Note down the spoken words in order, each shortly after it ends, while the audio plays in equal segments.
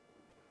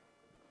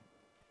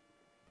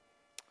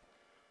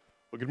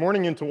Well, good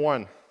morning into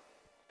one.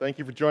 Thank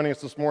you for joining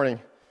us this morning.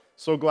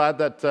 So glad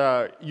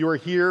that you are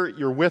here,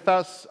 you're with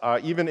us,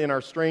 even in our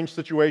strange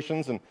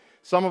situations. And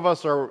some of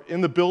us are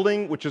in the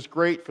building, which is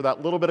great for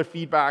that little bit of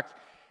feedback.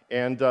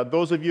 And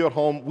those of you at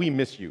home, we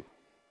miss you.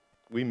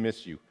 We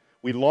miss you.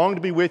 We long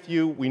to be with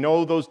you. We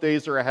know those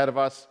days are ahead of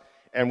us,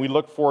 and we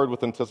look forward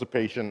with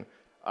anticipation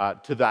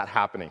to that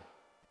happening.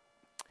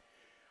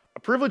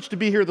 A privilege to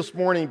be here this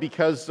morning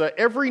because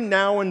every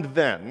now and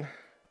then,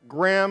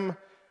 Graham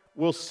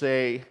will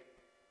say,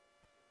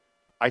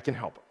 I can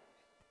help him,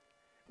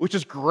 which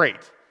is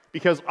great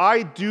because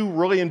I do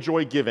really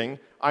enjoy giving.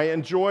 I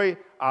enjoy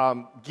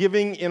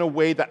giving in a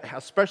way that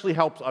especially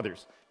helps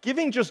others.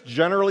 Giving just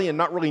generally and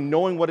not really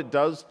knowing what it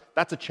does,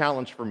 that's a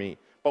challenge for me.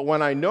 But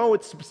when I know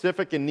it's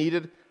specific and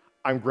needed,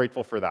 I'm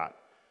grateful for that.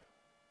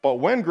 But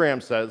when Graham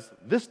says,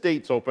 this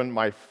date's open,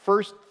 my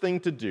first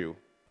thing to do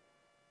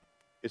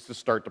is to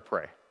start to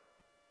pray.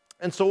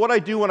 And so what I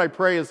do when I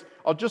pray is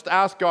I'll just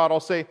ask God,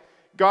 I'll say,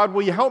 God,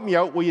 will you help me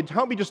out? Will you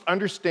help me just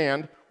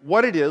understand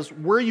what it is,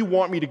 where you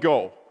want me to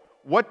go?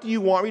 What do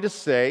you want me to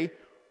say?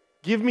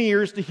 Give me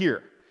ears to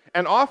hear.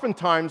 And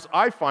oftentimes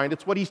I find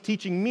it's what he's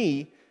teaching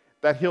me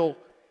that he'll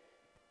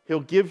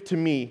give to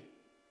me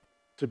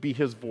to be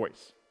his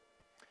voice.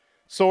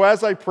 So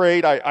as I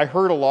prayed, I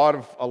heard a lot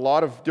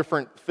of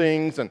different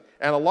things, and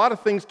a lot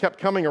of things kept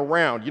coming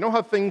around. You know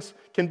how things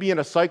can be in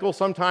a cycle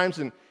sometimes,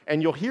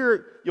 and you'll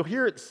hear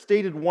it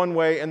stated one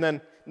way, and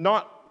then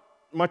not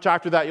much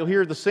after that, you'll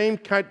hear the same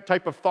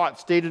type of thought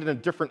stated in a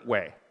different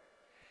way.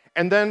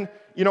 And then,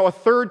 a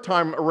third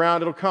time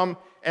around, it'll come,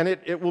 and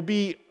it will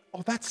be,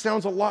 oh, that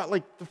sounds a lot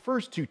like the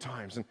first two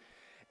times. And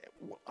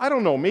I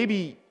don't know,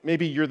 maybe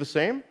you're the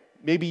same.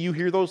 Maybe you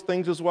hear those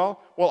things as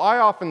well. Well, I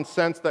often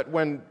sense that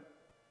when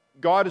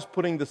God is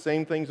putting the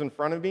same things in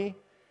front of me,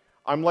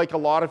 I'm like a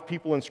lot of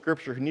people in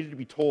Scripture who needed to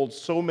be told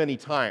so many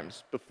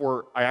times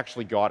before I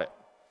actually got it.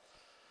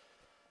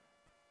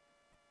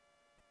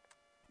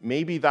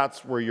 Maybe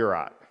that's where you're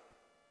at.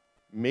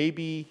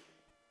 Maybe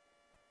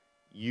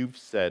you've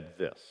said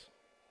this.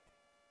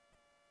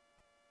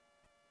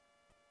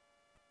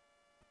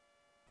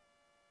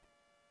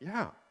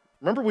 Yeah.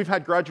 Remember, we've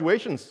had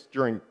graduations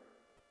during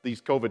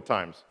these COVID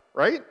times,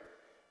 right?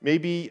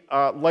 Maybe,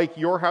 like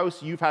your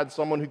house, you've had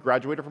someone who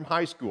graduated from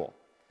high school.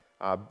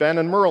 Ben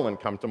and Merlin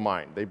come to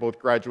mind. They both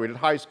graduated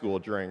high school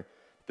during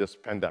this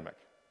pandemic.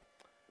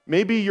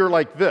 Maybe you're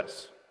like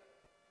this.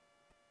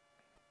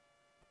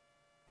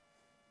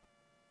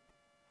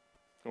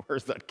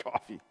 Where's that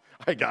coffee?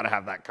 I gotta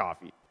have that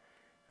coffee.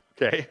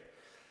 Okay?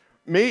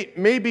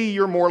 Maybe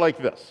you're more like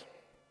this.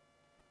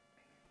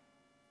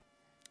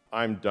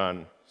 I'm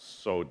done,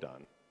 so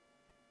done.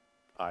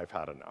 I've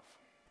had enough.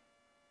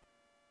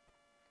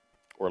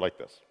 Or like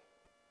this.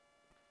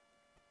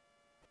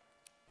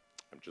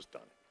 I'm just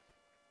done.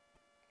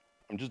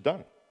 I'm just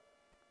done.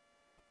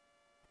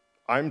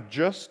 I'm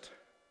just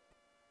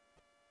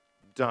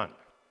done.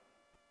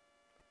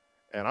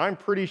 And I'm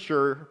pretty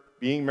sure,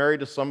 being married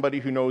to somebody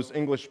who knows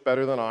English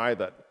better than I,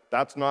 that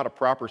that's not a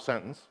proper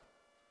sentence.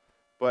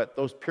 But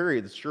those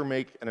periods sure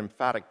make an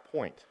emphatic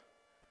point.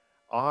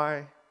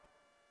 I'm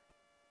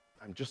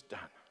just done.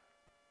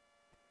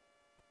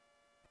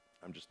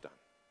 I'm just done.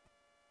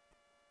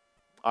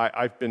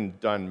 I've been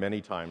done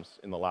many times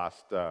in the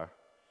last,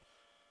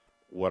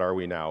 what are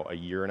we now, a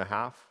year and a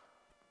half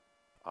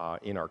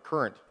in our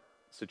current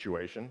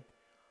situation.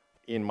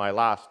 In my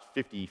last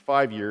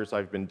 55 years,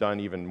 I've been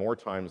done even more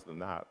times than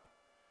that.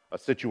 A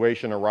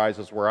situation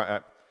arises where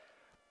I've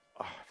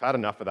had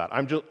enough of that.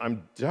 I'm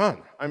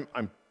done.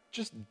 I'm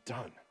just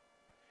done.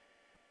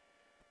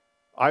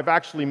 I've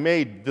actually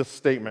made this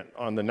statement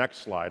on the next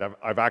slide.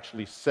 I've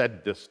actually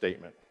said this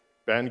statement.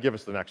 Ben, give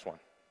us the next one.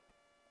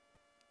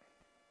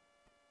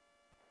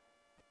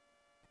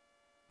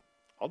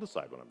 I'll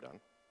decide when I'm done.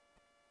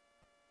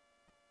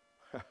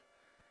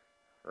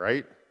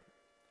 Right?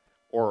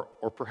 Or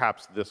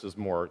perhaps this is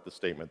more the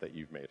statement that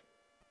you've made.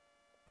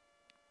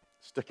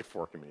 Stick a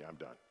fork in me, I'm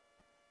done.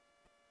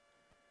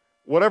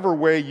 Whatever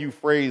way you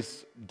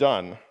phrase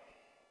done,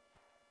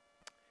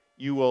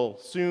 you will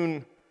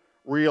soon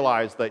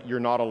realize that you're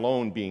not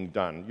alone being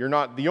done. You're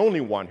not the only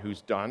one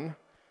who's done.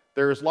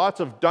 There's lots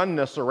of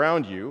doneness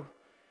around you.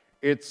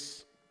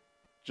 It's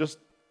just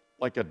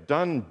like a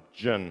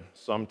dungeon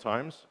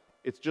sometimes.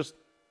 It's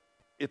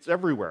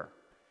everywhere.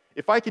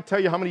 If I could tell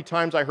you how many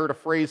times I heard a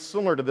phrase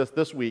similar to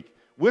this week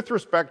with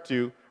respect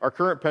to our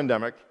current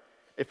pandemic,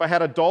 if I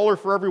had $1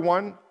 for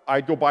everyone,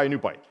 I'd go buy a new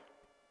bike.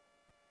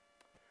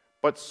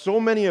 But so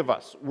many of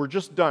us, we're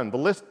just done. The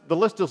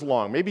list is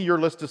long. Maybe your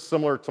list is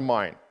similar to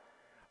mine.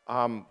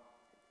 I'm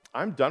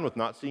done with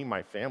not seeing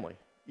my family.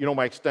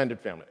 My extended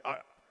family.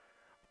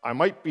 I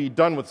might be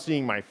done with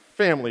seeing my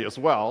family as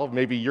well.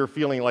 Maybe you're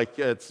feeling like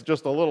it's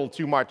just a little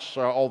too much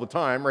all the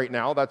time right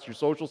now. That's your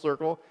social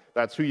circle.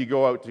 That's who you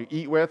go out to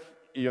eat with.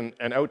 And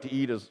out to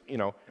eat is,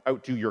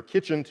 out to your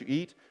kitchen to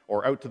eat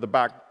or out to the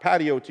back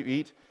patio to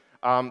eat.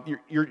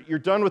 You're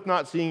done with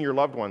not seeing your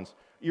loved ones.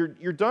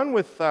 You're done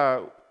with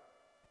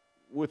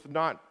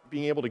not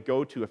being able to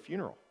go to a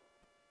funeral.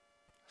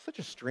 Such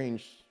a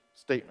strange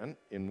statement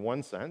in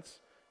one sense,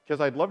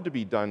 because I'd love to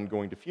be done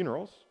going to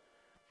funerals,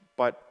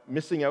 but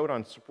missing out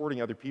on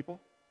supporting other people.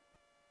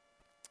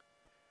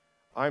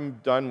 I'm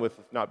done with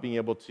not being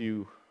able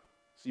to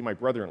see my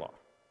brother-in-law,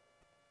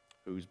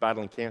 who's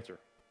battling cancer,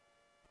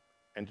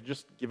 and to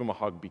just give him a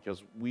hug,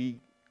 because we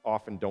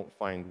often don't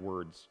find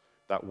words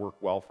that work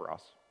well for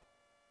us.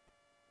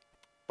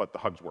 But the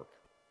hugs work.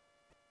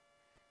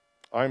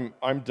 I'm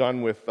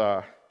done with,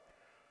 I'm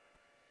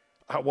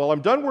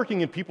done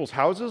working in people's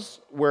houses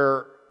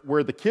where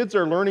the kids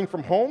are learning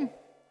from home,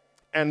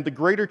 and the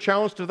greater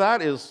challenge to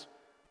that is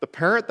the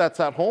parent that's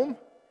at home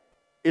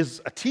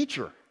is a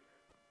teacher.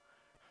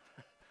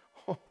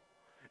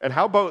 And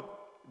how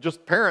about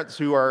just parents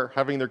who are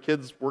having their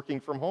kids working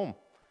from home?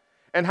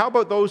 And how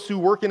about those who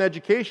work in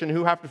education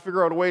who have to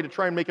figure out a way to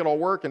try and make it all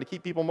work and to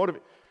keep people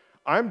motivated?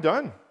 I'm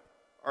done.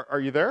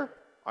 Are you there?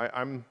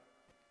 I'm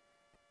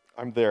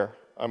there.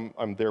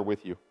 I'm there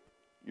with you.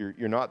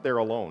 You're not there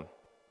alone.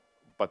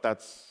 But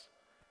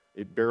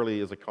it barely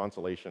is a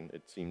consolation,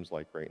 it seems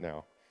like right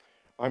now.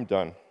 I'm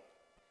done.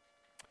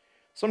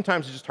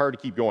 Sometimes it's just hard to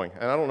keep going.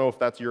 And I don't know if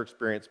that's your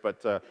experience,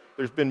 but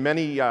there's been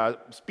many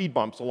speed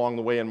bumps along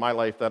the way in my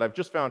life that I've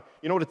just found,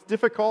 you know what, it's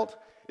difficult?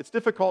 It's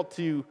difficult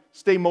to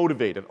stay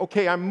motivated.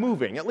 Okay, I'm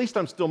moving. At least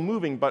I'm still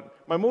moving, but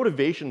my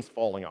motivation's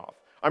falling off.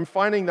 I'm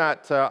finding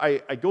that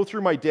I go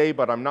through my day,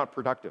 but I'm not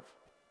productive.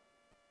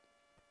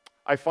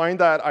 I find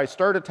that I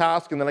start a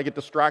task, and then I get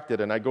distracted,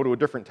 and I go to a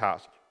different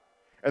task.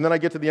 And then I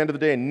get to the end of the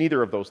day, and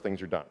neither of those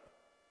things are done.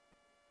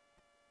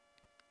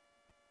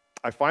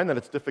 I find that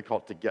it's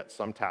difficult to get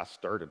some tasks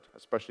started,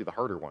 especially the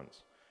harder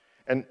ones.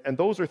 And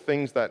those are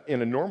things that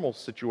in a normal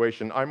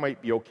situation I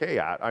might be okay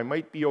at. I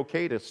might be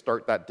okay to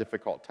start that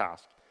difficult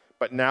task.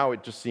 But now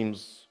it just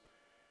seems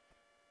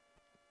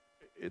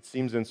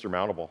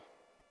insurmountable.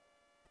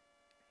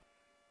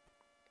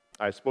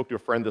 I spoke to a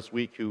friend this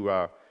week who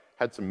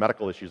had some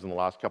medical issues in the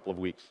last couple of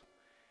weeks.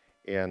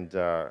 And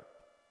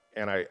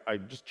I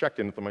just checked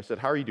in with him. I said,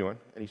 "How are you doing?"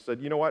 And he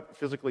said, "You know what?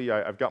 Physically,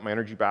 I've got my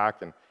energy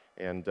back."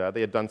 And they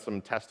had done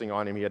some testing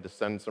on him. He had to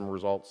send some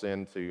results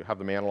in to have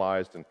them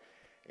analyzed.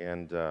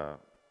 And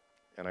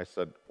I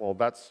said, "Well,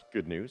 that's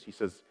good news." He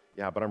says,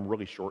 "Yeah, but I'm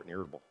really short and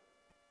irritable."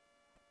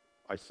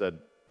 I said,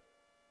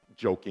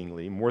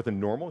 jokingly, "More than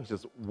normal?" He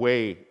says,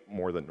 "Way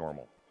more than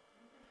normal."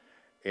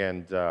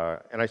 And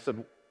I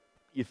said,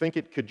 "You think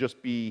it could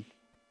just be,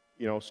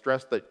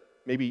 stress that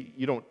maybe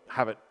you don't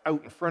have it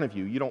out in front of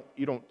you.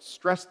 You don't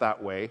stress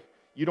that way.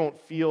 You don't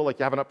feel like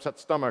you have an upset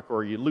stomach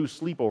or you lose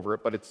sleep over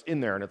it, but it's in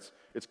there and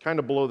it's kind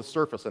of below the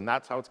surface, and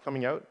that's how it's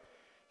coming out?"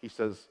 He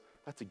says,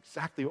 "That's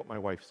exactly what my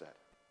wife said."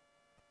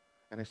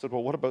 And I said,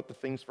 "Well, what about the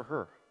things for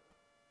her?"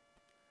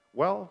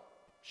 "Well,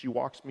 she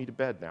walks me to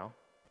bed now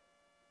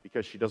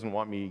because she doesn't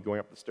want me going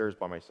up the stairs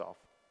by myself.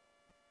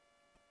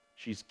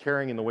 She's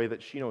caring in the way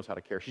that she knows how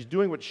to care. She's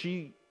doing what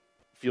she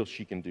feels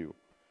she can do.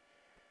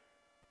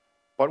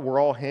 But we're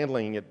all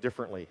handling it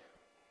differently."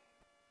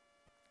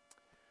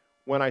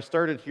 When I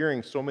started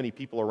hearing so many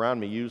people around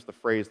me use the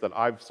phrase that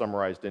I've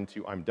summarized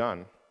into "I'm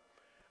done,"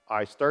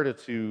 I started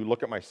to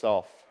look at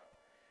myself,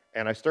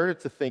 and I started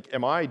to think,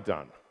 am I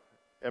done?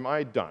 Am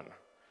I done?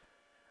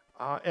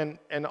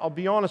 And I'll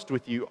be honest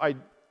with you,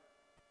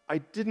 I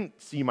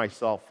didn't see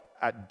myself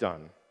at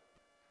done,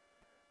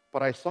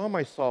 but I saw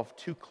myself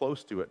too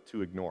close to it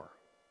to ignore.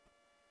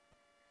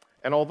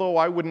 And although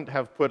I wouldn't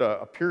have put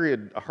a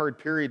hard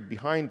period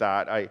behind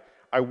that,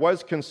 I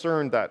was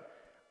concerned that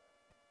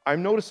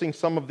I'm noticing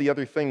some of the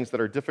other things that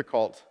are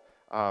difficult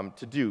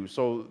to do.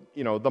 So,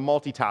 the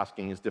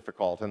multitasking is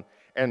difficult,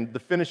 and the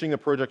finishing the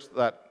projects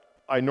that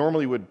I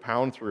normally would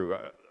pound through,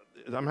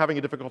 I'm having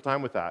a difficult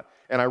time with that.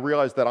 And I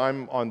realize that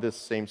I'm on this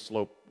same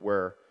slope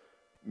where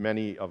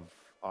many of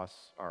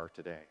us are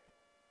today.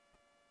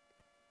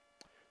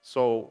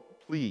 So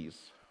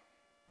please,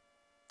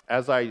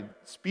 as I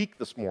speak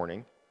this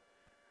morning,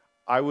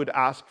 I would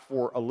ask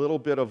for a little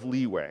bit of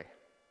leeway.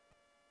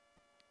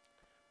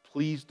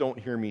 Please don't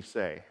hear me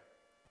say,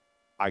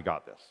 "I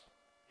got this.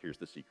 Here's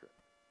the secret."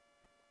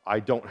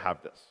 I don't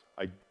have this.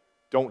 I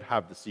don't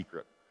have the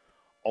secret.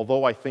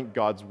 Although I think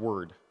God's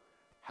Word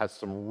has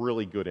some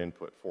really good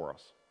input for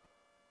us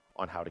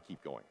on how to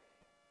keep going.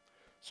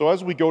 So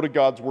as we go to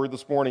God's Word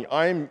this morning,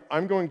 I'm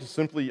going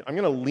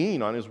to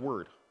lean on His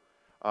Word.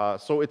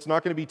 So it's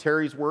not going to be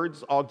Terry's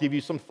words. I'll give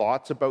you some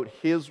thoughts about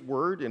his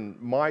Word and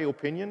my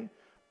opinion,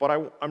 but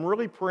I'm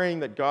really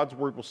praying that God's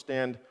Word will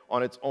stand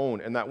on its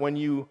own, and that when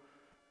you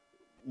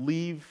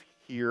leave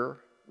here,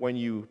 when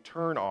you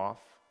turn off,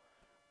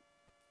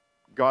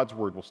 God's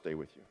Word will stay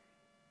with you.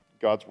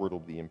 God's Word will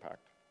be the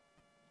impact.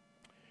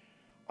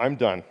 I'm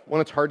done.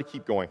 When it's hard to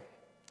keep going,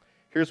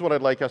 here's what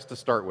I'd like us to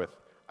start with.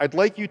 I'd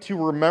like you to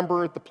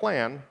remember the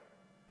plan.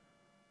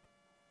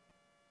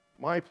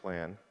 My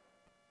plan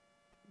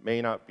may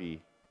not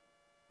be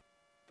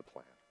the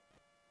plan.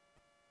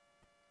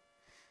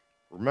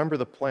 Remember,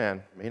 the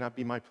plan may not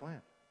be my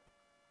plan.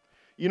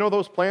 You know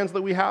those plans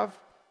that we have?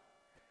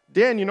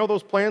 Dan, you know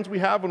those plans we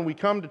have when we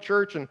come to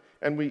church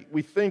and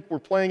we think we're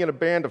playing in a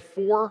band of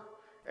 4,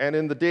 and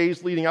in the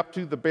days leading up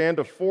to the band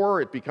of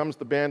 4, it becomes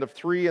the band of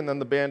 3, and then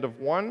the band of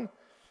 1.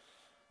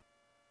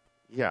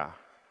 Yeah,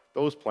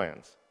 those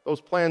plans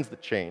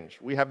that change.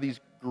 We have these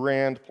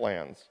grand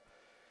plans,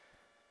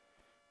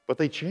 but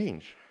they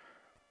change.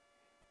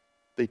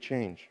 They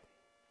change.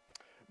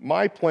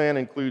 My plan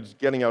includes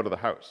getting out of the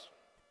house.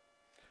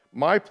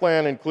 My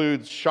plan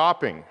includes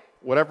shopping,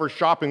 whatever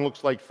shopping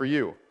looks like for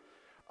you.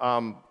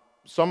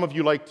 Some of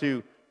you like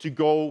to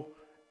go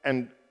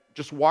and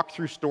just walk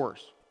through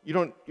stores.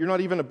 You're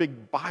not even a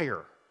big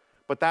buyer,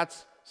 but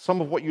that's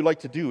some of what you like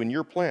to do in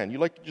your plan. You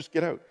like to just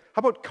get out. How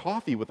about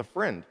coffee with a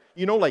friend?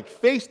 Like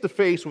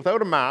face-to-face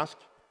without a mask,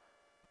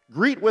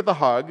 greet with a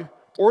hug,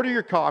 order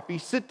your coffee,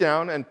 sit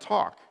down and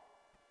talk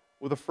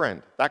with a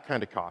friend. That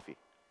kind of coffee.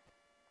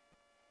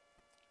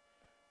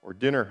 Or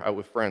dinner out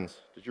with friends.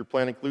 Does your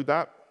plan include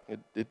that?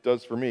 It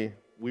does for me.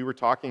 We were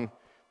talking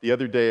the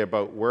other day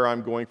about where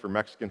I'm going for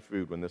Mexican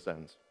food when this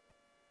ends.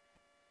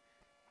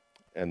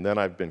 And then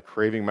I've been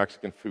craving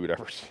Mexican food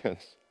ever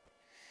since.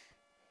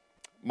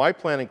 My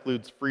plan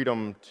includes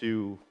freedom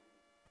to,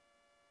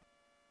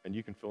 and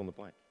you can fill in the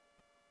blank.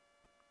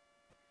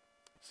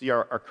 See,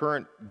 our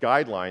current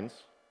guidelines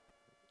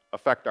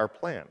affect our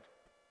plan.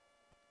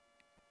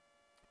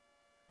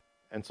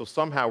 And so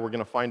somehow we're going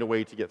to find a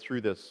way to get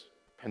through this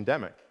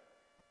pandemic.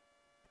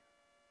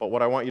 But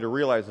what I want you to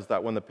realize is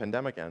that when the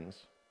pandemic ends,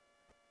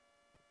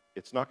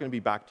 it's not going to be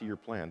back to your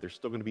plan. There's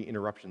still going to be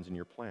interruptions in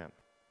your plan.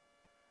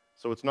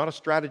 So it's not a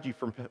strategy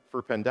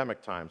for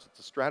pandemic times. It's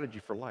a strategy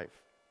for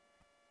life.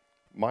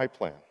 My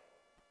plan.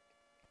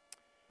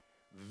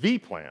 The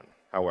plan,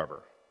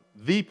 however,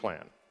 the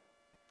plan.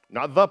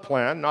 Not the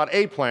plan, not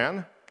a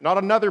plan, not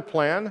another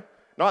plan,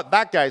 not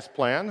that guy's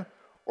plan,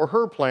 or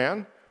her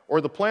plan, or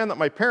the plan that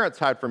my parents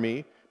had for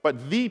me,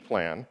 but the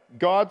plan,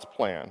 God's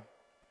plan,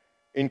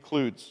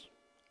 includes,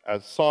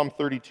 as Psalm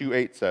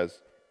 32:8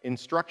 says,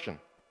 instruction.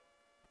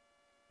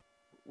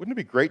 Wouldn't it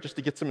be great just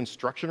to get some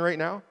instruction right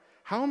now?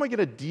 How am I going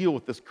to deal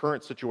with this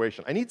current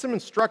situation? I need some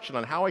instruction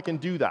on how I can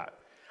do that.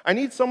 I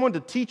need someone to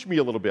teach me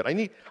a little bit.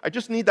 I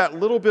just need that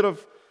little bit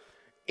of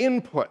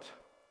input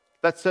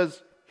that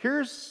says,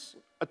 here's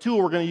a tool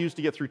we're going to use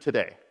to get through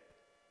today.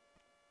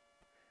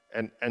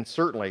 And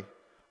certainly,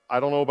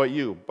 I don't know about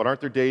you, but aren't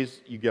there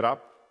days you get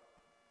up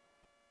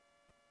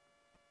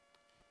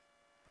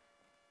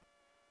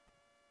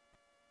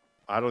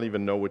I don't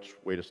even know which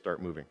way to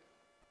start moving.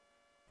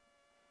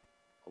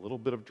 A little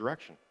bit of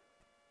direction.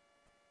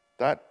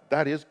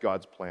 That is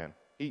God's plan.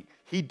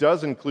 He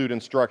does include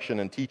instruction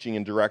and teaching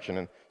and direction.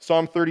 And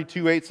Psalm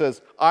 32:8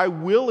 says, I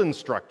will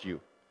instruct you.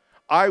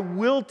 I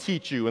will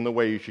teach you in the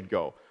way you should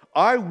go.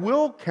 I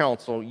will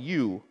counsel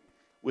you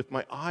with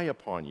my eye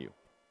upon you.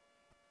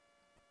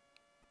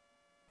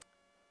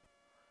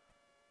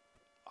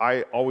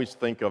 I always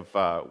think of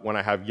when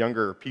I have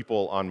younger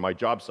people on my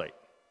job site,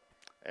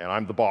 and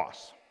I'm the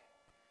boss.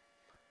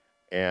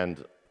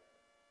 And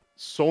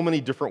so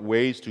many different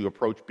ways to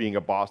approach being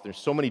a boss. There's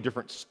so many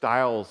different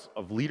styles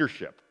of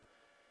leadership.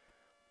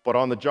 But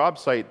on the job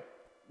site,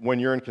 when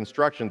you're in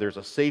construction, there's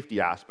a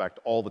safety aspect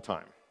all the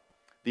time.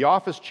 The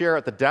office chair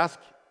at the desk,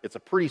 it's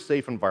a pretty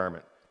safe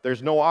environment.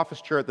 There's no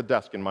office chair at the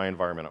desk in my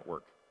environment at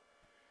work.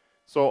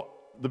 So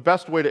the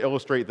best way to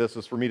illustrate this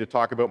is for me to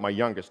talk about my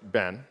youngest,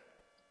 Ben,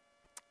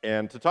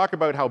 and to talk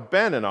about how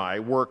Ben and I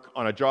work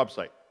on a job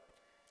site.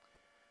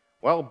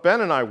 Well,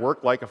 Ben and I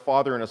work like a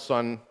father and a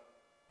son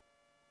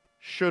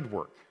should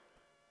work.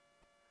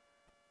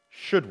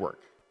 Should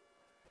work.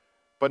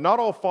 But not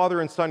all father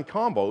and son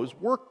combos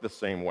work the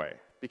same way,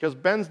 because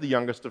Ben's the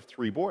youngest of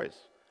 3 boys.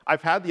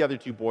 I've had the other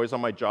 2 boys on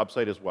my job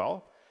site as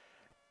well,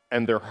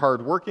 and they're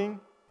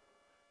hardworking,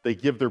 they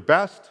give their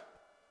best,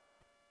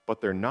 but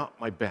they're not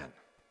my Ben.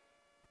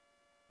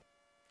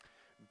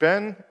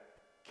 Ben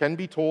can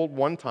be told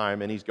one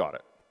time and he's got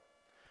it.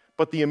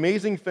 But the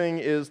amazing thing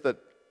is that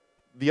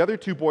the other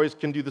 2 boys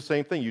can do the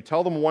same thing. You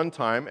tell them one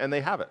time and they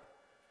have it.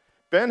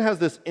 Ben has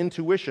this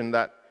intuition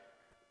that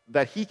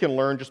he can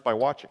learn just by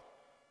watching.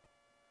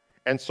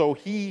 And so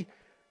he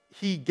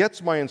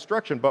gets my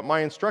instruction, but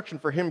my instruction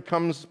for him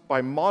comes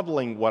by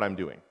modeling what I'm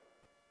doing.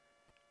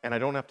 And I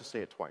don't have to say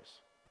it twice.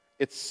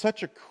 It's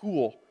such a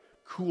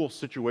cool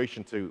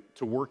situation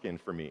to work in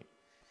for me.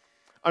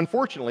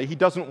 Unfortunately, he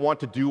doesn't want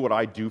to do what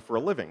I do for a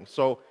living.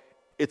 So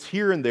it's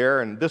here and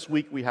there, and this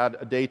week we had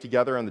a day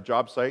together on the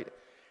job site,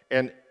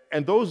 and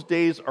those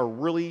days are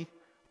really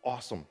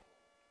awesome.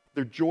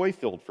 They're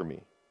joy-filled for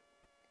me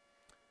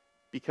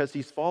because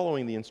he's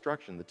following the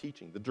instruction, the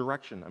teaching, the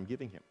direction I'm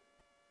giving him.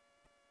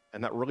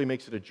 And that really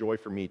makes it a joy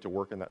for me to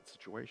work in that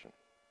situation.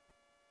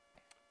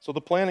 So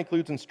the plan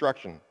includes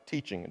instruction,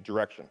 teaching, and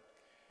direction.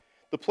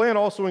 The plan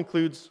also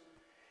includes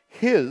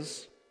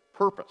his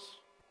purpose.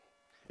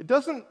 It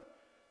doesn't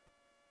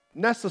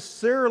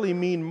necessarily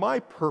mean my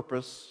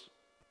purpose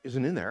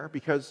isn't in there,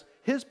 because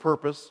his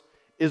purpose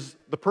is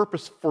the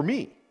purpose for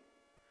me,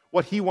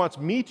 what he wants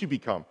me to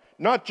become,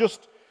 not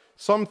just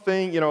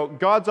something,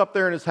 God's up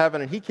there in his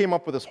heaven and he came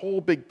up with this whole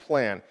big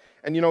plan.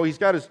 And, he's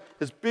got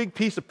his big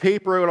piece of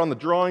paper out on the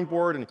drawing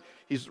board and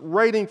he's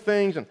writing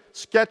things and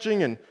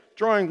sketching and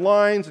drawing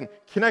lines and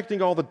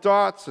connecting all the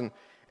dots,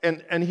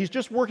 and he's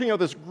just working out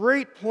this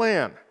great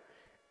plan.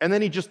 And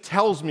then he just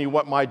tells me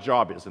what my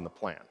job is in the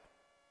plan.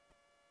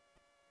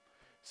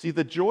 See,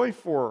 the joy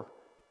for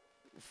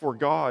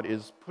God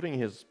is putting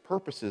his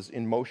purposes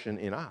in motion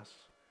in us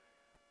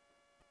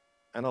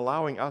and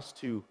allowing us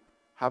to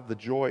have the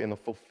joy and the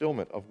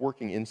fulfillment of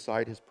working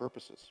inside his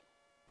purposes.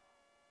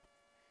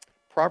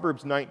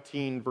 Proverbs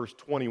 19, verse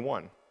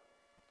 21.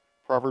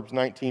 Proverbs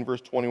 19,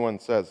 verse 21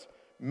 says,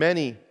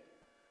 "Many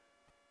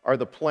are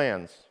the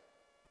plans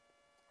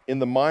in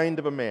the mind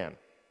of a man.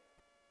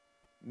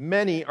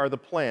 Many are the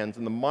plans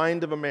in the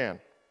mind of a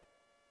man.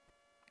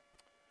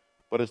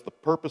 But it's the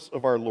purpose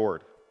of our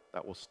Lord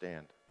that will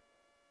stand."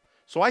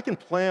 So I can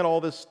plan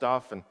all this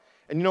stuff, and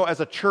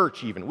as a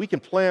church even, we can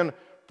plan,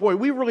 boy,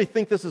 we really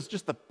think this is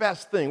just the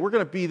best thing. We're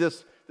going to be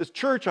this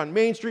church on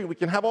Main Street. We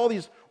can have all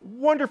these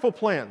wonderful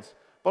plans.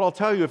 But I'll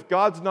tell you, if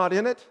God's not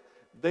in it,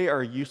 they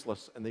are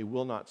useless and they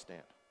will not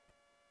stand.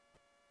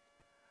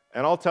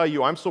 And I'll tell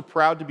you, I'm so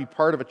proud to be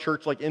part of a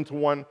church like Into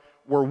One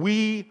where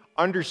we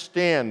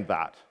understand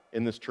that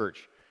in this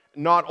church.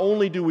 Not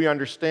only do we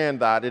understand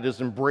that, it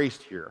is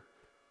embraced here.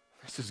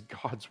 This is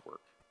God's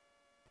work.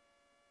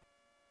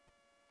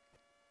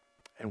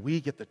 And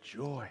we get the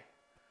joy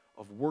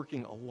of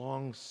working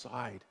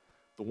alongside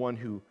the one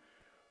who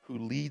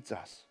leads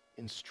us,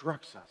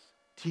 instructs us,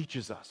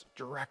 teaches us,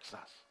 directs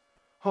us.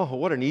 Oh,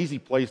 what an easy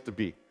place to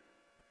be.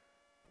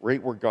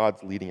 Right where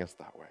God's leading us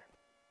that way.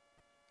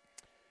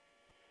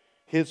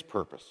 His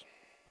purpose.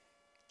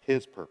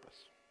 His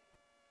purpose.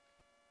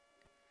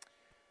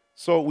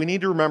 So we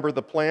need to remember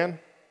the plan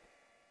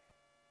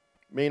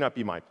may not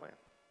be my plan.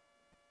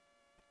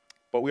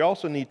 But we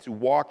also need to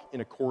walk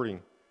in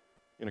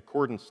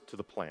accordance to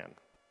the plan.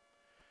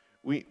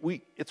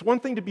 It's one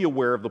thing to be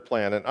aware of the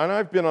plan, and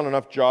I've been on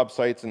enough job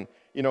sites and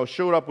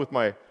showed up with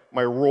my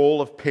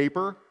roll of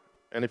paper,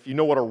 and if you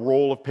know what a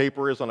roll of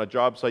paper is on a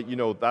job site,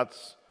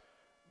 that's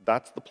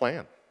the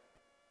plan.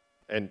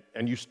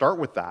 And you start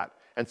with that,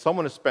 and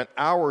someone has spent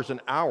hours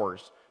and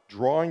hours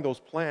drawing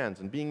those plans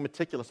and being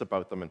meticulous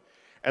about them,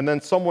 and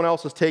then someone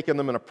else has taken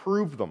them and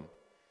approved them.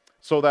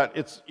 So that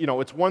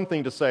it's one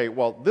thing to say,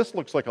 well, this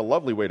looks like a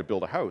lovely way to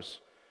build a house.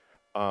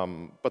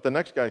 But the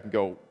next guy can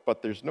go,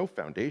 but there's no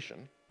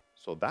foundation,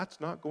 so that's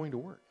not going to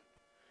work.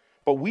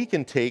 But we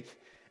can take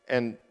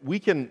and we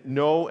can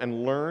know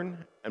and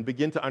learn and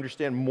begin to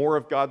understand more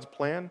of God's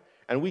plan,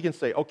 and we can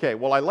say, okay,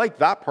 well, I like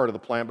that part of the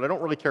plan, but I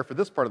don't really care for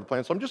this part of the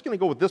plan, so I'm just going to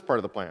go with this part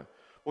of the plan.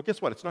 Well,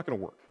 guess what? It's not going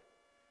to work.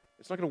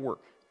 It's not going to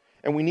work.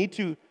 And we need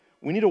to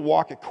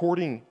walk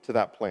according to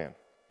that plan.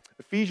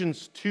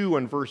 Ephesians 2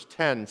 and verse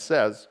 10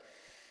 says,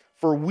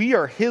 "For we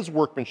are his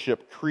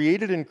workmanship,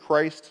 created in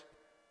Christ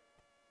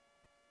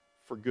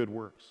for good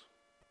works."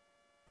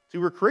 See,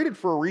 we're created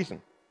for a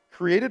reason,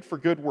 created for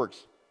good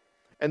works.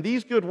 And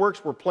these good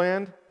works were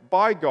planned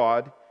by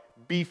God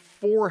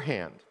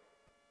beforehand.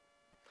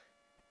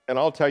 And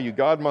I'll tell you,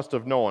 God must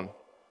have known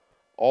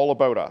all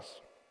about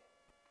us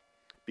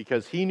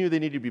because he knew they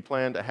needed to be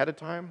planned ahead of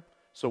time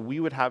so we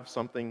would have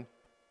something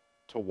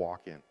to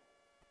walk in.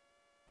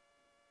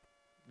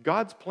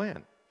 God's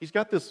plan. He's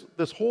got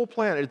this whole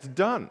plan. It's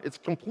done. It's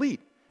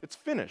complete. It's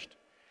finished.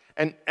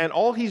 And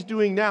all he's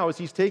doing now is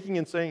he's taking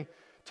and saying,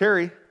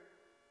 Terry,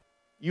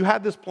 you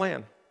had this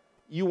plan.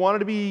 You wanted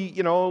to be,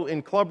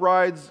 in club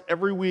rides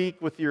every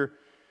week with your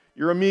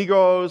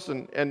amigos,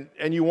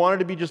 and you wanted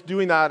to be just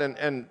doing that,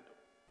 and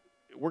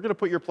we're going to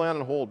put your plan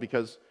on hold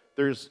because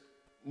there's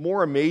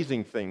more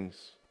amazing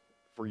things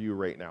for you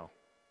right now.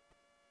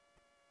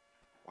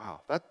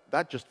 Wow,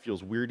 that just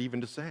feels weird even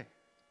to say.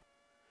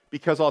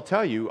 Because I'll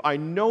tell you, I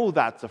know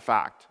that's a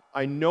fact.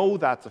 I know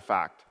that's a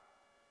fact.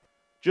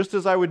 Just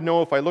as I would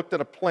know if I looked at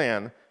a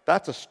plan,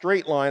 that's a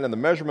straight line, and the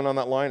measurement on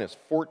that line is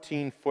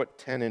 14 foot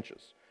 10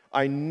 inches.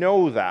 I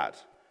know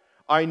that.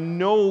 I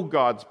know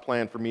God's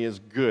plan for me is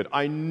good.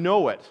 I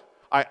know it.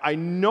 I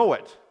know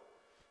it.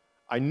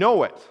 I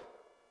know it.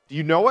 Do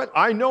you know it?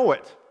 I know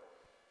it.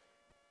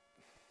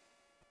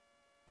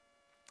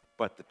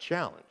 But the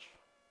challenge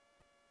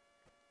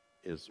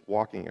is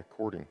walking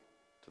according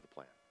to the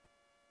plan.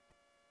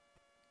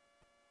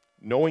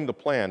 Knowing the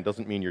plan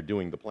doesn't mean you're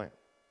doing the plan.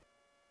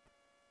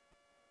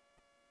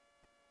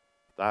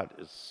 That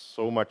is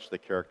so much the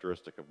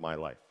characteristic of my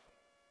life.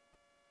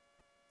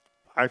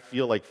 I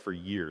feel like for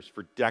years,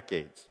 for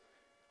decades,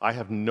 I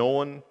have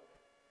known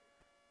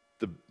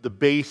the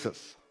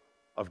basis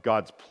of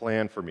God's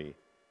plan for me.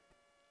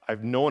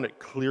 I've known it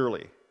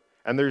clearly.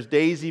 And there's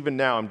days even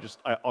now,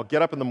 I'll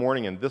get up in the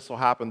morning and this will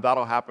happen,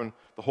 that'll happen.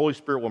 The Holy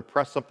Spirit will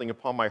impress something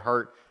upon my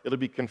heart. It'll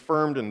be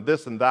confirmed in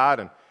this and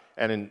that,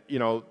 and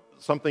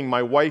something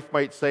my wife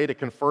might say to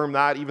confirm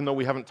that, even though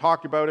we haven't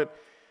talked about it.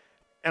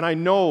 And I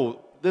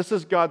know this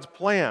is God's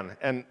plan.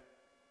 And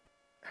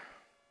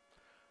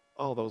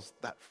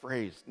that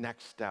phrase,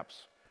 next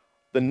steps.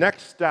 The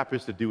next step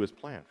is to do his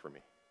plan for me.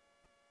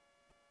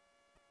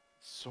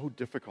 It's so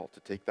difficult to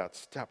take that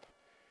step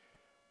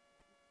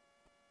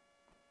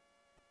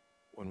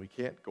when we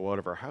can't go out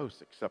of our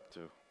house except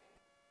to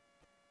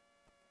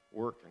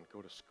work and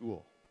go to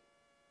school.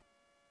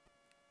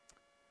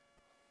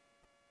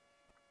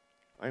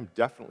 I am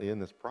definitely in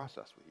this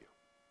process with you.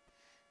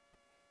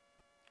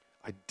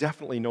 I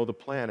definitely know the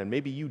plan, and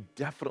maybe you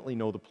definitely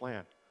know the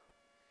plan.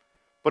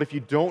 But if you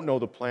don't know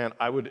the plan,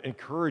 I would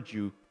encourage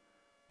you,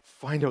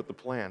 find out the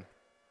plan.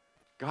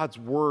 God's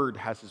word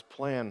has his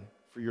plan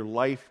for your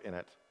life in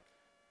it.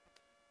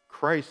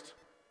 Christ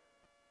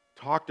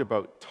taught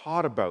about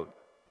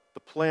the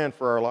plan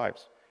for our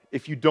lives.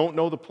 If you don't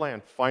know the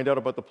plan, find out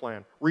about the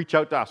plan. Reach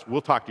out to us.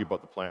 We'll talk to you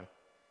about the plan.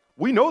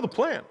 We know the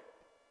plan.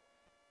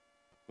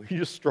 We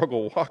just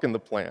struggle walking the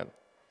plan.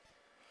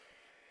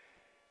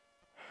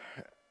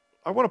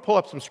 I want to pull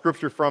up some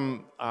scripture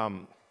from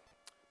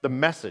the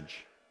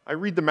Message. I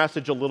read the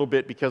Message a little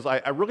bit because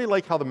I really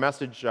like how the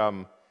Message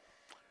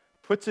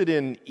puts it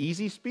in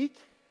easy speak.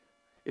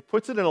 It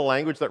puts it in a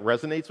language that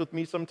resonates with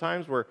me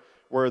sometimes,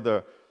 where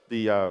the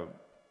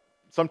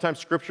sometimes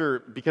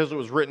scripture, because it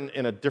was written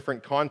in a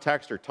different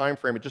context or time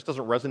frame, it just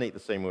doesn't resonate the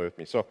same way with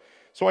me.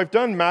 So I've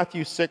done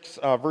Matthew 6,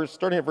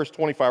 starting at verse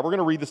 25. We're going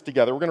to read this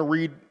together. We're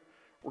going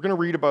to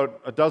read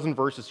about a dozen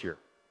verses here,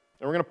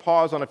 and we're going to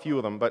pause on a few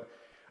of them. But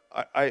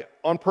I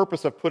on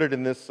purpose, I've put it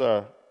in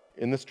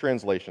this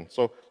translation.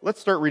 So let's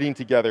start reading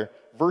together.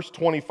 Verse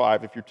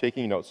 25, if you're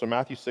taking notes. So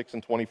Matthew 6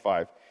 and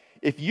 25.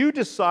 If you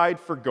decide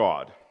for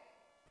God,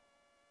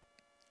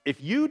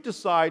 if you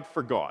decide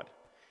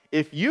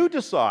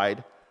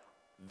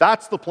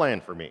that's the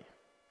plan for me.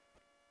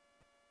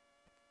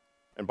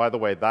 And by the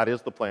way, that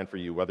is the plan for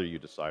you, whether you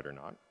decide or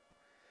not.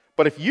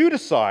 But if you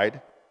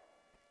decide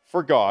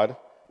for God,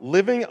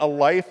 living a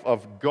life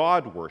of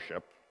God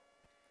worship,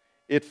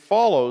 it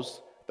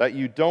follows that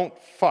you don't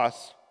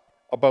fuss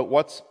about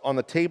what's on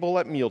the table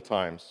at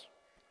mealtimes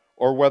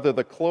or whether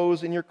the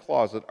clothes in your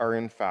closet are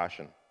in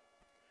fashion.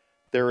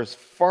 There is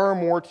far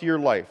more to your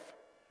life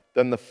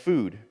than the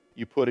food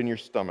you put in your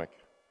stomach,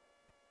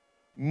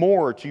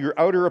 more to your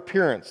outer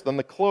appearance than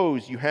the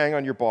clothes you hang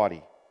on your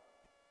body.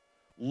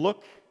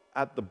 Look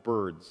at the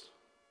birds.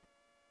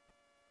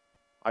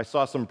 I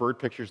saw some bird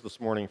pictures this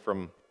morning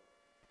from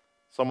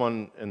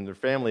someone and their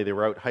family. They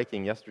were out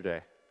hiking yesterday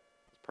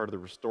as part of the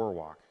Restore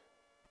Walk.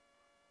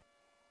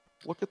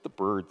 Look at the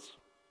birds,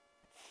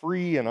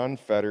 free and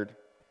unfettered,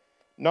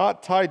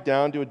 not tied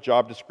down to a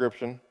job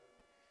description,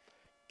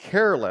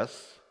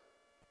 careless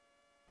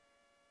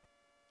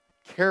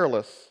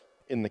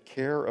in the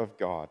care of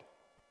God.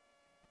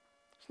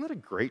 Isn't that a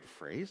great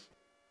phrase?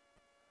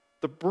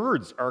 The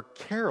birds are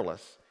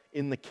careless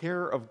in the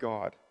care of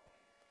God.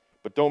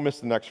 But don't miss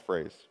the next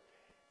phrase.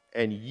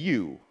 And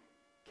you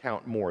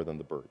count more than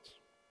the birds.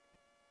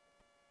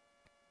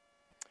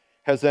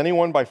 Has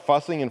anyone, by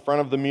fussing in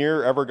front of the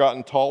mirror, ever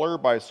gotten taller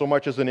by so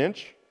much as an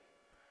inch?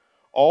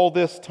 All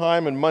this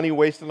time and money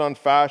wasted on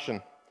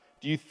fashion,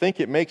 do you think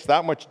it makes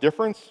that much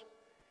difference?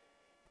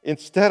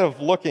 Instead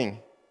of looking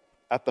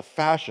at the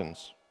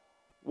fashions,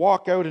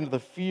 walk out into the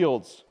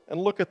fields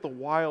and look at the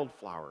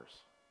wildflowers.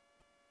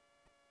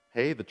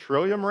 Hey, the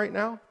trillium right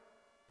now?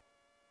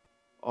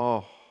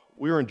 Oh,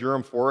 we were in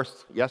Durham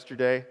Forest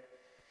yesterday,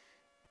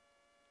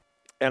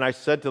 and I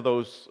said to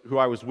those who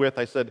I was with,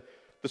 I said,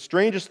 the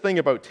strangest thing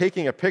about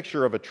taking a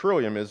picture of a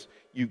trillium is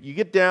you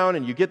get down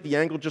and you get the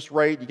angle just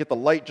right, you get the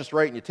light just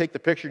right, and you take the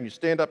picture and you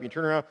stand up and you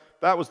turn around.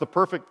 That was the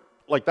perfect,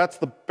 that's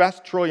the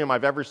best trillium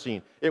I've ever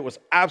seen. It was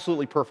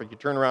absolutely perfect. You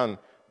turn around, and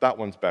that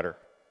one's better.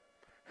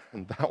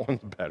 And that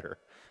one's better.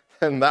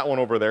 And that one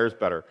over there is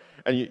better.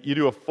 And you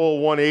do a full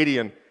 180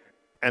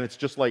 and it's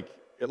just like,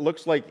 it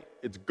looks like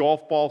it's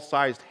golf ball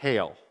sized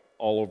hail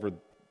all over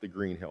the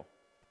green hill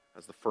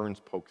as the ferns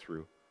poke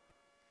through.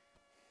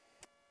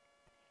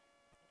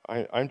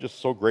 I'm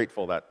just so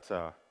grateful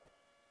that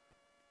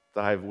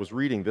I was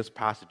reading this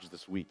passage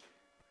this week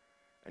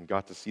and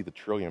got to see the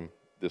trillium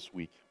this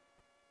week.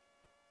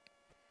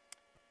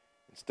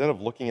 Instead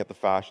of looking at the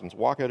fashions,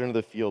 walk out into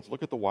the fields,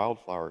 look at the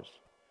wildflowers.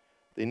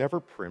 They never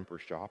primp or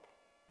shop.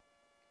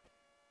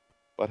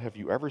 But have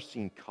you ever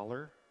seen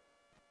color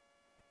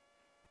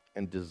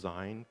and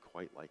design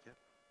quite like it?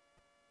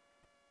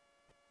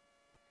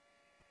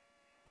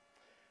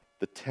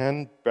 The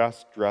 10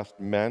 best dressed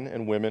men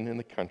and women in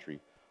the country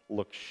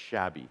look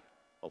shabby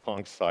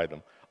alongside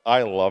them.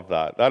 I love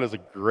that. That is a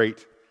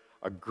great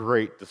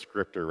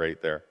descriptor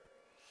right there.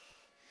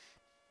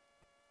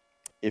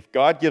 If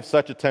God gives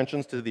such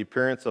attention to the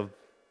appearance of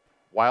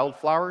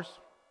wildflowers,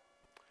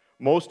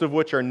 most of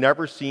which are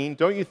never seen,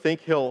 don't you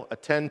think he'll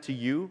attend to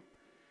you,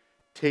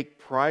 take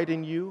pride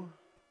in you,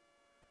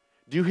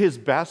 do his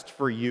best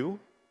for you?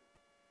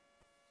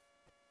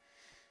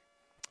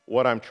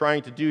 What I'm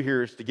trying to do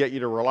here is to get you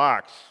to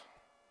relax,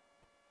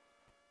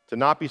 to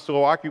not be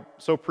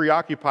so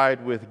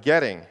preoccupied with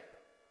getting,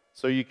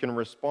 so you can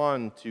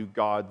respond to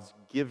God's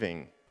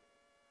giving.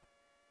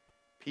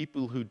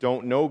 People who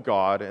don't know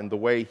God and the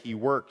way he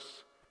works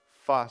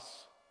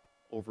fuss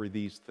over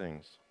these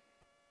things.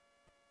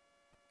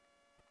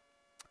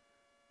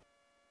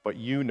 But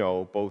you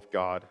know both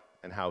God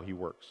and how he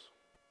works.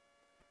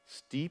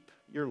 Steep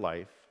your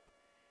life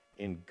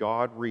in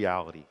God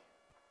reality,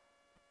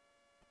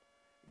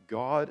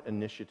 God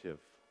initiative,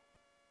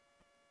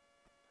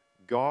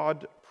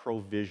 God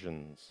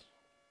provisions,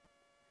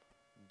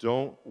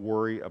 Don't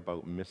worry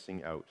about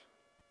missing out.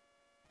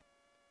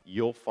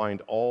 You'll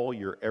find all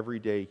your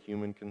everyday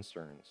human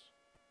concerns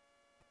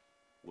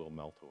will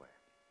melt away.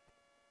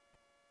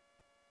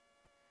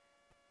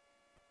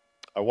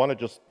 I want to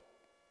just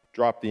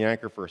drop the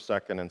anchor for a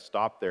second and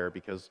stop there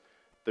because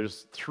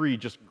there's 3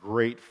 just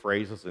great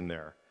phrases in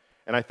there.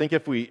 And I think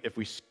if we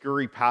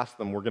scurry past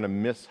them, we're going to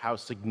miss how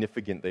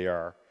significant they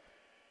are.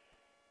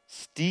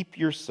 Steep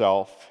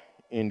yourself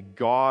in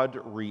God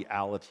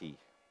reality.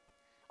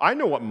 I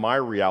know what my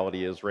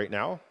reality is right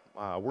now.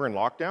 We're in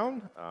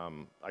lockdown.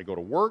 I go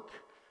to work.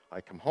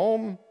 I come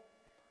home.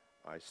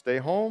 I stay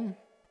home.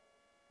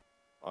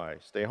 I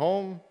stay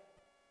home.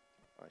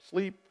 I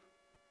sleep.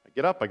 I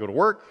get up. I go to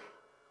work.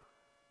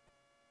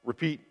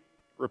 Repeat,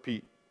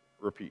 repeat,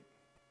 repeat.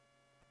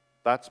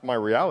 That's my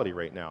reality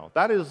right now.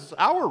 That is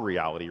our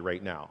reality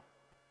right now.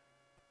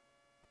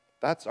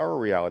 That's our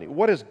reality.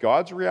 What is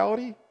God's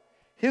reality?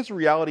 His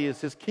reality is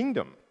His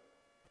kingdom.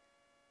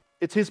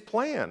 It's His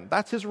plan.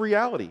 That's His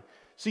reality.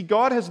 See,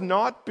 God has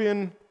not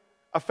been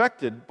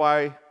affected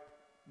by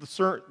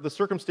the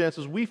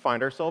circumstances we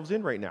find ourselves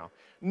in right now.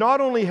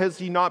 Not only has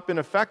He not been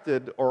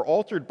affected or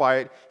altered by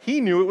it, He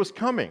knew it was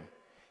coming.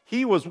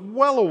 He was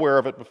well aware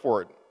of it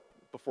before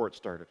it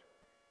started.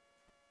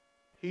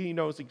 He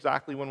knows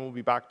exactly when we'll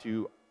be back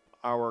to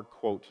our,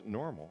 quote,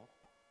 normal.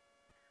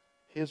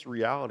 His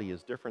reality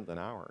is different than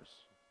ours.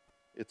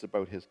 It's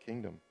about His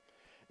kingdom.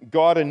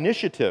 God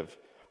initiative,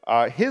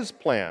 His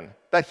plan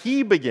that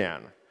He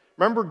began.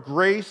 Remember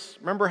grace?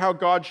 Remember how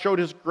God showed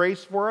His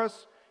grace for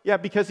us? Yeah,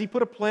 because He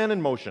put a plan in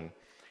motion.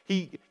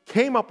 He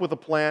came up with a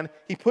plan,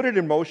 He put it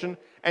in motion,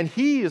 and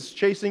He is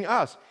chasing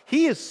us.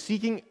 He is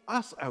seeking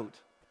us out.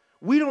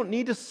 We don't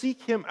need to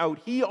seek Him out.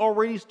 He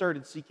already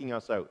started seeking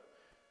us out.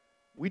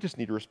 We just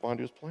need to respond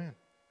to His plan.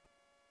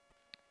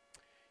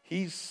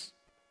 He's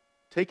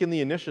taken the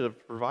initiative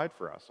to provide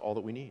for us all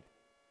that we need.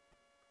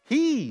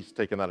 He's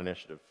taken that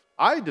initiative.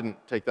 I didn't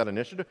take that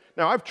initiative.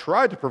 Now, I've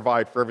tried to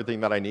provide for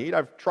everything that I need.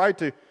 I've tried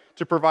to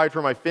provide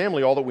for my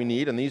family all that we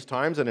need in these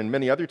times and in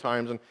many other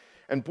times.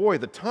 And boy,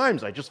 the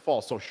times I just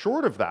fall so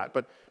short of that.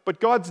 But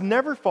God's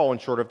never fallen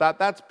short of that.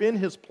 That's been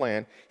His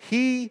plan.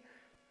 He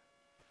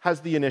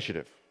has the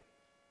initiative.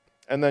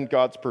 And then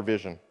God's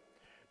provision.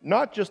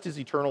 Not just His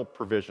eternal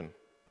provision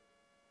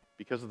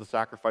because of the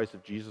sacrifice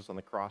of Jesus on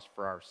the cross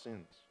for our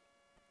sins,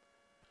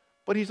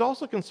 but He's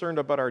also concerned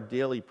about our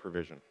daily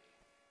provision.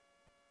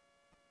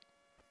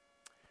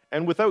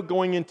 And without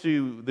going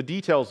into the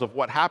details of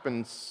what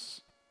happened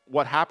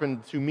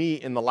to me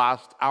in the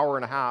last hour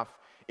and a half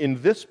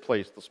in this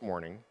place this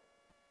morning,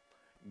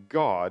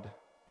 God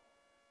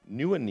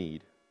knew a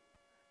need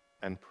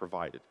and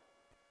provided.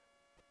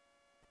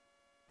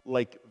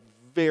 Like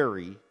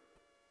very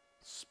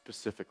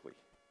specifically.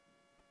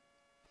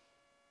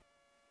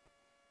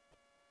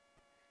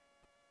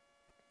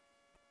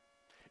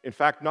 In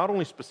fact, not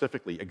only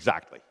specifically,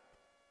 exactly.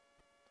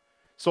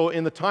 So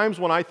in the times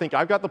when I think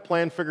I've got the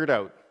plan figured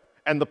out,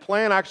 and the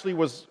plan actually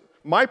was,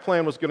 my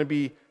plan was going to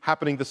be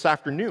happening this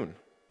afternoon,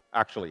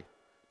 actually,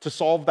 to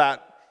solve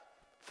that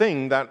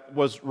thing that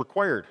was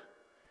required.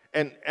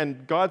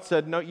 And God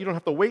said, no, you don't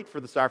have to wait for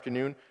this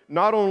afternoon.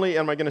 Not only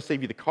am I going to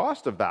save you the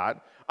cost of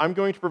that, I'm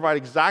going to provide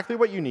exactly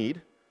what you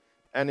need,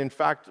 and in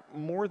fact,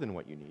 more than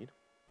what you need.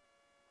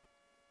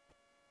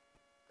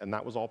 And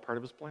that was all part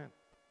of His plan.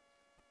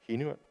 He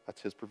knew it.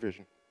 That's His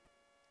provision.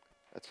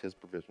 That's His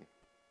provision.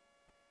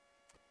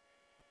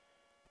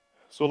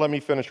 So let me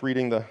finish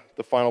reading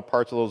the final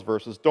parts of those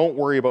verses. Don't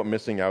worry about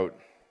missing out.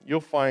 You'll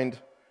find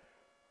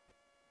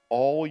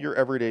all your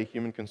everyday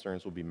human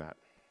concerns will be met.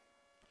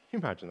 Can you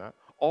imagine that?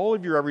 All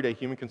of your everyday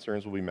human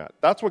concerns will be met.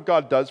 That's what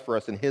God does for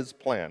us in His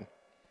plan.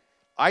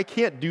 I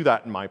can't do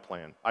that in my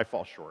plan. I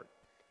fall short.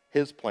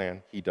 His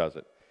plan, He does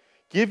it.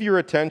 Give your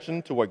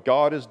attention to what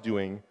God is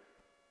doing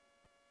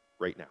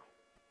right now.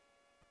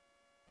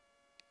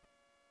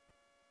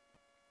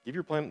 Give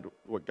your plan to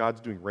what God's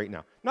doing right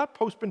now. Not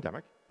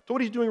post-pandemic, to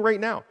what He's doing right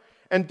now.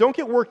 And don't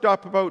get worked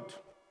up about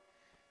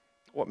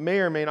what may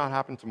or may not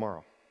happen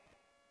tomorrow.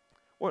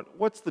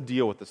 What's the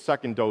deal with the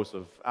second dose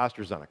of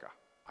AstraZeneca?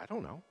 I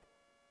don't know.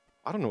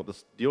 I don't know what the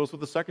deal is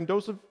with the second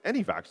dose of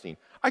any vaccine.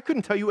 I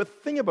couldn't tell you a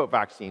thing about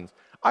vaccines.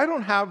 I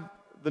don't have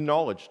the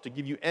knowledge to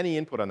give you any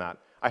input on that.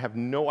 I have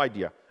no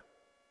idea.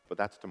 But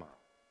that's tomorrow.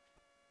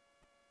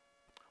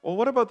 Well,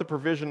 what about the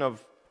provision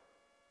of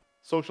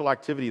social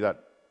activity that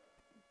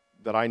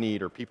I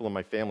need or people in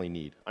my family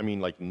need? I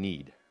mean, like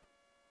need.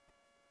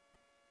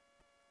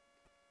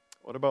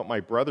 What about my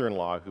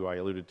brother-in-law, who I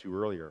alluded to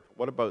earlier?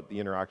 What about the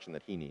interaction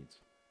that he needs?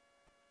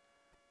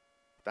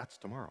 That's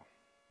tomorrow.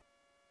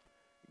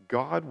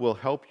 God will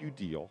help you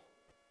deal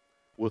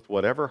with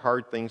whatever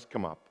hard things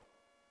come up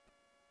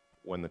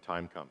when the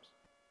time comes.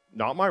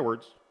 Not my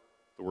words,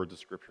 the words of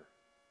Scripture.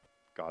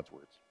 God's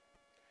words.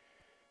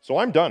 So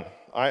I'm done.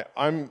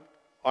 I'm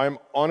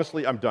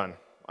honestly, I'm done.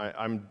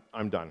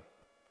 I'm done.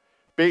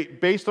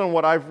 Based on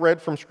what I've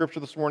read from Scripture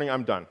this morning,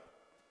 I'm done.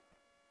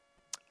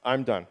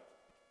 I'm done.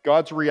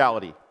 God's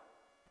reality,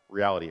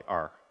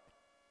 R.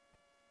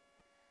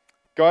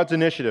 God's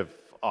initiative,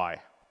 I.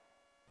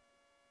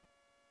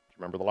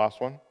 Remember the last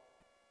one?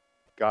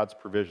 God's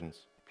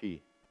provisions,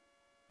 P.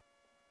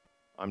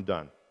 I'm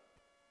done.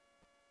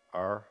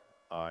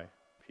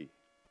 R-I-P.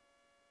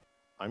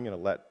 I'm going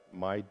to let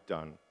my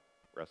done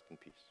rest in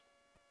peace.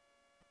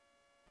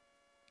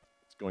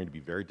 It's going to be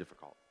very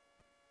difficult.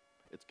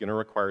 It's going to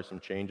require some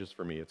changes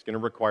for me. It's going to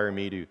require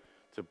me to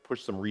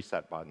push some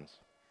reset buttons.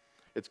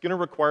 It's going to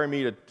require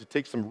me to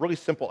take some really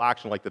simple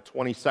action like the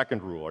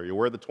 20-second rule. Are you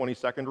aware of the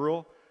 20-second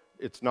rule?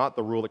 It's not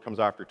the rule that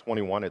comes after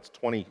 21, it's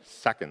 20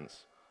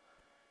 seconds.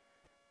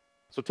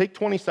 So take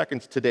 20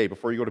 seconds today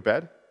before you go to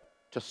bed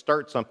to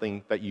start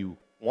something that you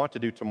want to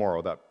do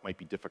tomorrow that might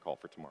be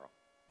difficult for tomorrow.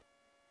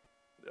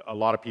 A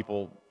lot of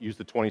people use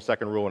the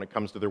 20-second rule when it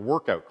comes to their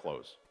workout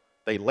clothes.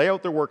 They lay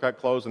out their workout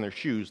clothes and their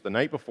shoes the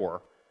night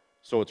before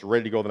so it's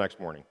ready to go the next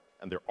morning,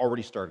 and they're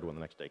already started when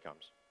the next day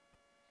comes.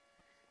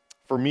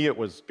 For me, it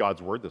was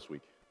God's Word this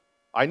week.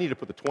 I need to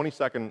put the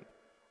 20-second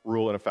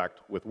rule in effect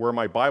with where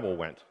my Bible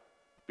went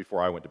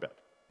before I went to bed.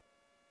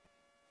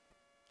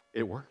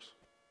 It works.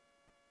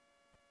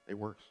 It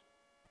works.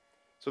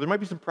 So there might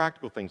be some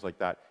practical things like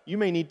that. You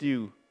may need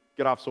to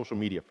get off social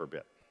media for a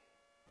bit.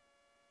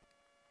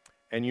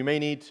 And you may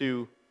need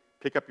to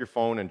pick up your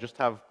phone and just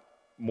have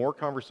more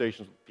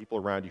conversations with people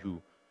around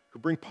you who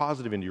bring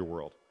positive into your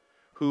world,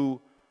 who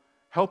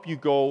help you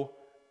go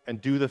and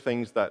do the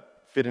things that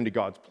fit into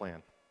God's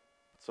plan.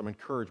 Some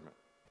encouragement.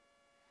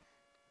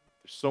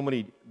 There's so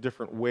many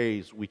different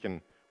ways we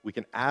can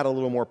add a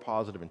little more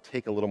positive and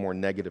take a little more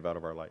negative out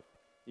of our life.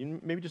 You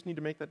maybe just need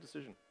to make that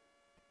decision.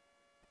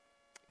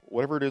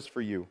 Whatever it is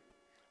for you,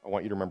 I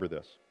want you to remember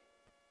this.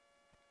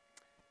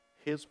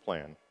 His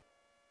plan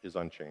is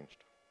unchanged.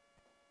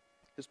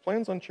 His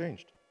plan's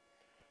unchanged.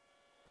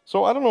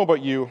 So I don't know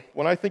about you.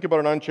 When I think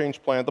about an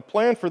unchanged plan, the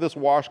plan for this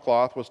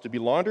washcloth was to be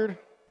laundered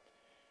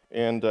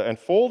and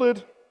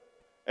folded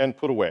and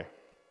put away.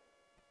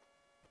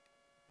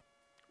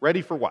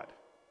 Ready for what?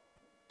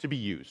 To be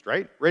used,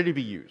 right? Ready to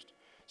be used.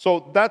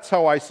 So that's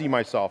how I see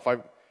myself.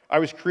 I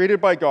was created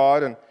by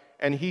God,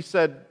 and He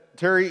said,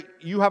 Terry,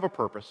 you have a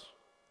purpose.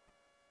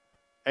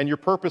 And your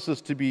purpose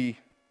is to be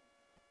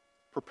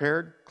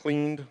prepared,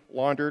 cleaned,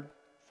 laundered,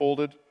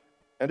 folded,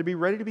 and to be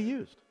ready to be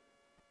used.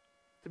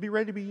 To be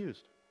ready to be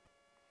used.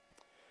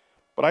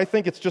 But I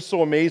think it's just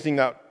so amazing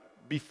that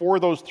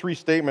before those three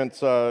statements,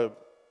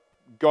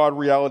 God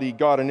reality,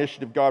 God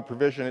initiative, God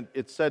provision,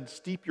 it said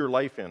steep your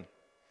life in.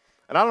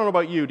 And I don't know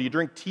about you, do you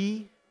drink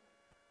tea?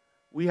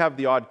 We have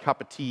the odd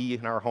cup of tea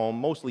in our home,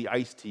 mostly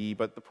iced tea,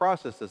 but the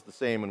process is the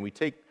same. And we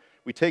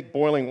take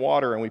boiling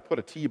water and we put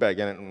a tea bag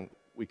in it and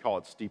we call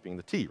it steeping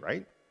the tea,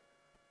 right?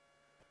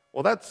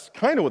 Well, that's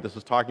kind of what this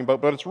is talking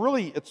about, but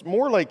it's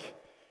more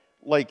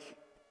like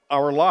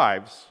our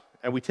lives,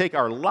 and we take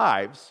our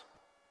lives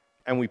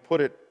and we put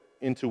it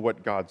into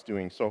what God's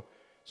doing. So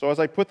as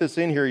I put this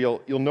in here,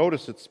 you'll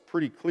notice it's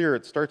pretty clear.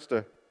 It starts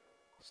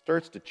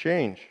to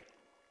change.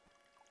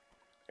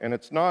 And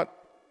it's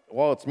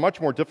much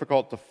more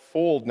difficult to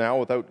fold now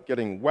without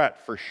getting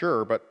wet for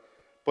sure, but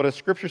as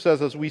Scripture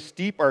says, as we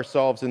steep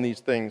ourselves in these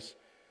things,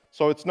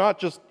 so it's not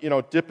just,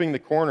 dipping the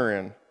corner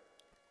in.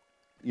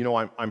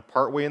 I'm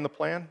partway in the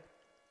plan.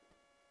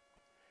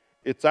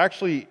 It's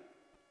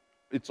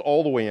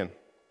all the way in.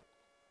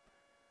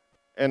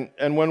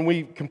 And when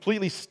we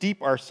completely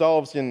steep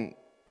ourselves in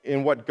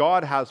what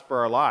God has for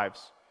our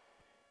lives,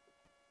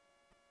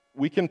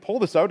 we can pull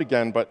this out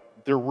again,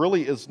 but there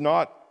really is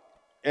not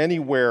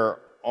anywhere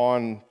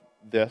on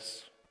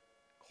this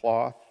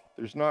cloth.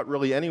 There's not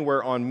really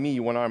anywhere on me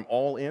when I'm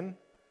all in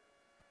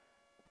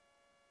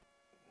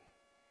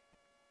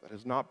that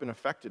has not been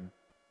affected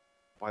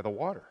by the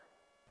water.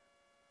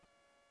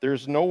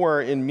 There's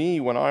nowhere in me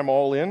when I'm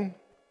all in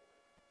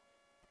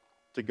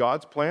to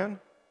God's plan.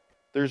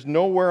 There's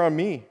nowhere on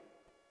me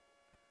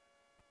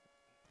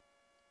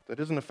that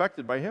isn't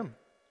affected by Him.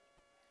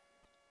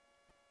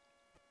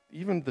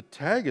 Even the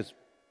tag is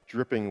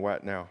dripping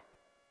wet now.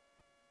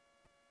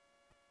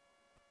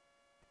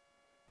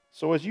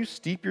 So as you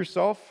steep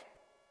yourself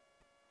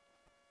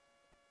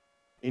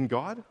in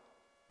God,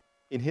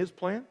 in His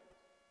plan,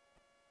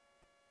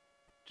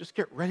 just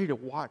get ready to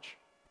watch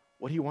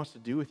what He wants to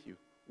do with you,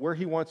 where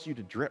He wants you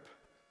to drip,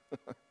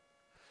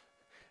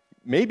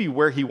 maybe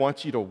where He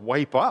wants you to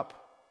wipe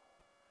up,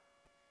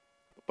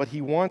 but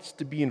He wants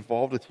to be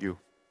involved with you.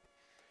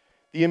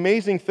 The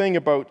amazing thing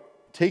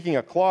about taking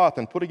a cloth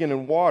and putting it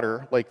in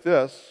water like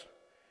this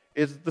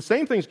is the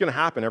same thing's going to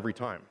happen every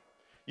time.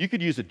 You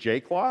could use a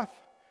J cloth.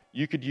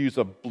 You could use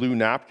a blue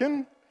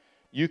napkin.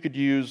 You could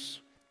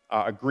use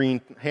a green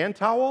hand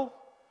towel.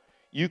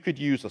 You could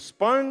use a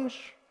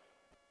sponge.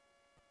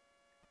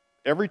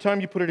 Every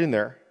time you put it in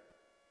there,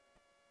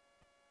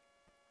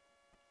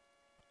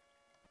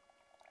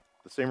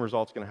 the same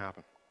result's going to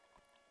happen.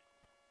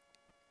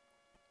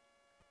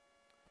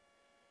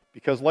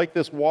 Because like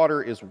this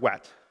water is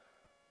wet,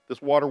 this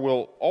water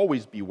will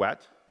always be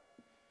wet.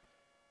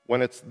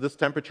 When it's this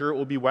temperature, it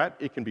will be wet.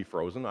 It can be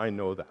frozen, I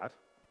know that.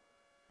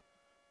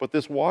 But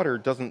this water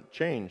doesn't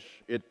change.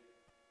 It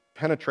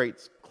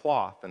penetrates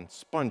cloth and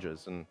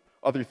sponges and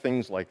other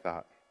things like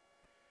that.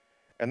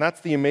 And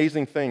that's the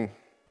amazing thing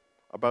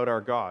about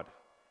our God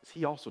is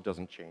he also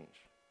doesn't change.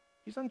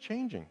 He's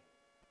unchanging.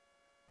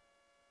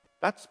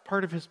 That's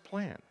part of his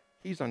plan.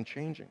 He's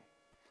unchanging.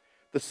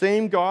 The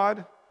same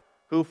God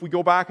who, if we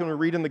go back and we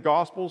read in the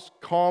Gospels,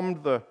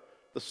 calmed the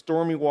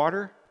stormy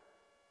water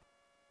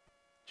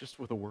just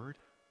with a word.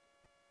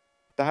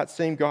 That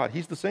same God.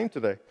 He's the same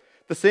today.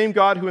 The same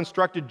God who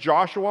instructed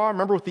Joshua,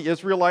 remember with the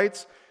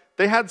Israelites,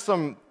 they had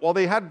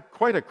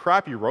quite a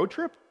crappy road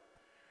trip.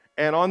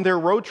 And on their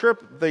road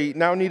trip, they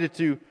now needed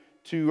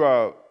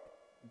to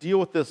deal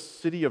with this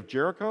city of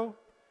Jericho.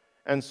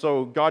 And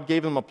so God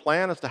gave them a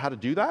plan as to how to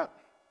do that.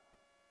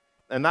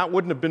 And that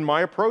wouldn't have been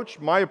my approach.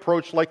 My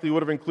approach likely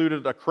would have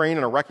included a crane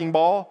and a wrecking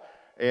ball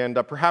and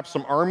perhaps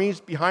some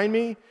armies behind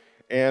me.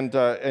 And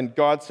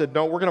God said,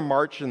 no, we're going to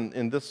march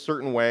in this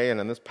certain way and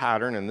in this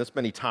pattern and this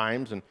many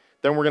times. And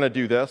then we're going to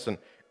do this.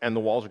 And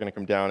the walls are going to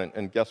come down.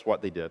 And guess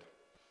what? They did.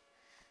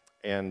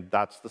 And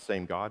that's the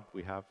same God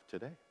we have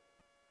today.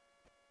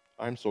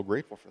 I'm so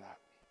grateful for that.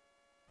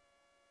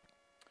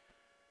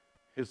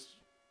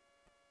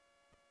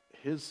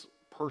 His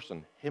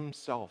person,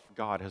 himself,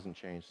 God hasn't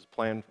changed. His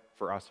plan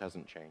for us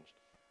hasn't changed.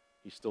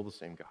 He's still the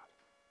same God.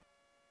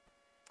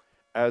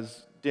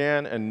 As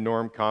Dan and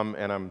Norm come,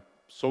 and I'm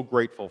so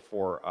grateful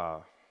for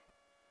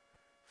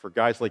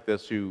guys like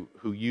this who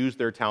use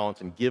their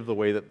talents and give the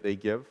way that they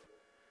give.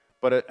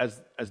 But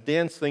as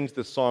Dan sings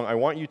this song, I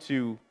want you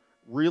to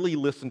really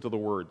listen to the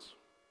words.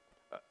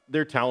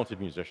 They're talented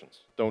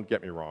musicians, don't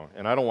get me wrong.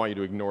 And I don't want you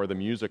to ignore the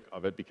music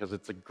of it because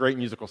it's a great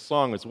musical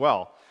song as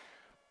well.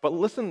 But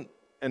listen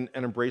and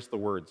embrace the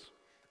words.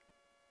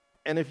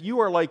 And if you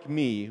are like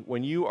me,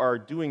 when you are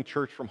doing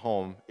church from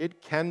home,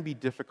 it can be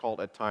difficult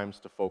at times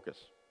to focus.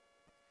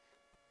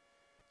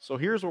 So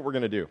here's what we're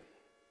going to do.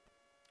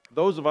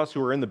 Those of us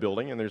who are in the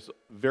building, and there's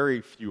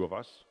very few of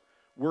us,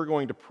 we're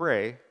going to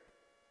pray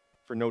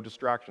for no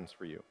distractions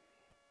for you.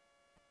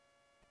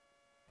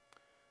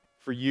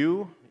 For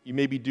you, you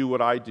maybe do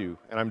what I do,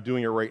 and I'm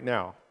doing it right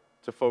now,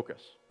 to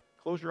focus.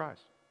 Close your eyes.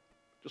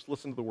 Just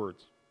listen to the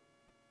words.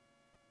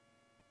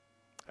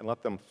 And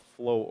let them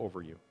flow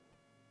over you.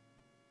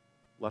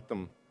 Let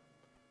them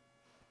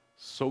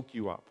soak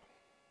you up.